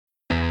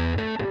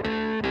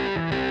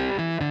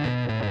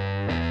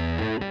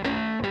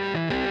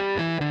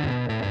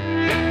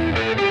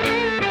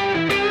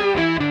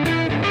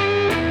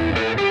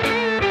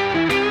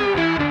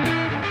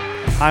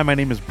Hi, my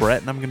name is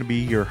Brett, and I'm going to be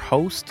your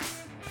host.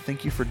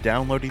 Thank you for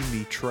downloading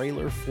the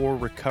trailer for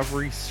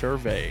Recovery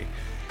Survey.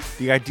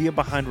 The idea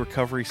behind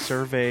Recovery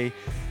Survey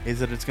is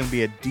that it's going to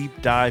be a deep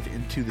dive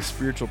into the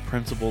spiritual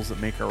principles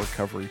that make our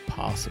recovery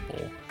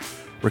possible.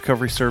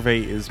 Recovery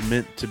Survey is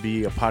meant to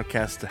be a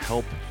podcast to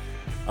help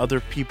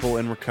other people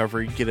in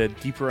recovery get a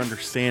deeper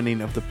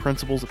understanding of the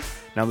principles.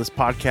 Now, this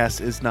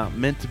podcast is not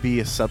meant to be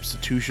a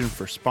substitution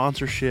for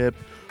sponsorship,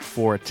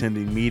 for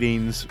attending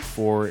meetings,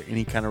 for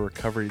any kind of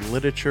recovery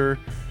literature.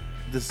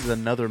 This is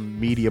another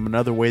medium,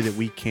 another way that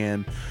we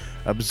can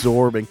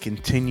absorb and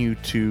continue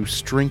to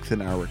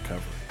strengthen our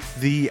recovery.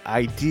 The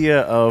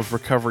idea of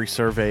Recovery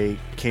Survey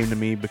came to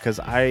me because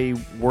I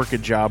work a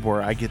job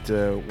where I get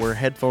to wear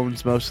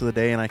headphones most of the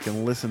day and I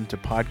can listen to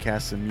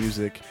podcasts and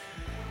music.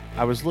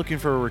 I was looking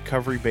for a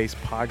recovery-based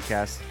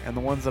podcast, and the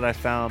ones that I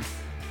found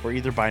were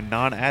either by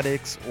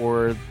non-addicts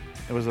or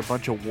it was a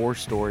bunch of war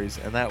stories,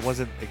 and that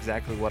wasn't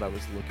exactly what I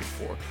was looking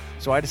for.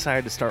 So I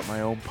decided to start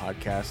my own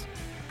podcast.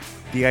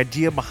 The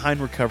idea behind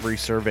Recovery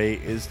Survey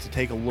is to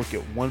take a look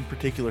at one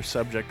particular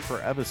subject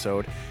per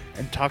episode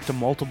and talk to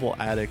multiple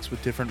addicts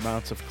with different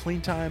amounts of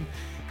clean time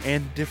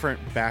and different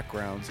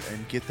backgrounds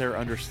and get their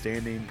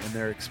understanding and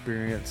their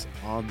experience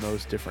on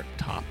those different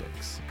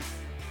topics.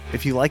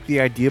 If you like the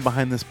idea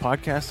behind this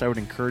podcast, I would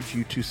encourage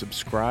you to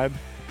subscribe.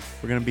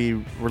 We're going to be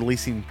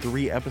releasing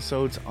 3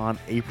 episodes on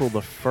April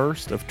the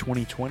 1st of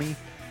 2020.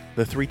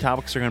 The 3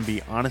 topics are going to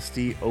be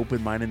honesty,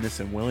 open-mindedness,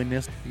 and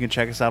willingness. You can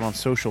check us out on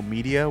social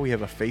media. We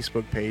have a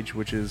Facebook page,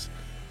 which is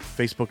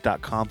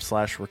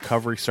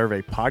facebook.com/Recovery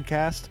Survey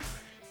Podcast.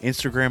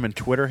 Instagram and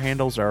Twitter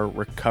handles are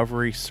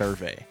Recovery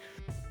Survey.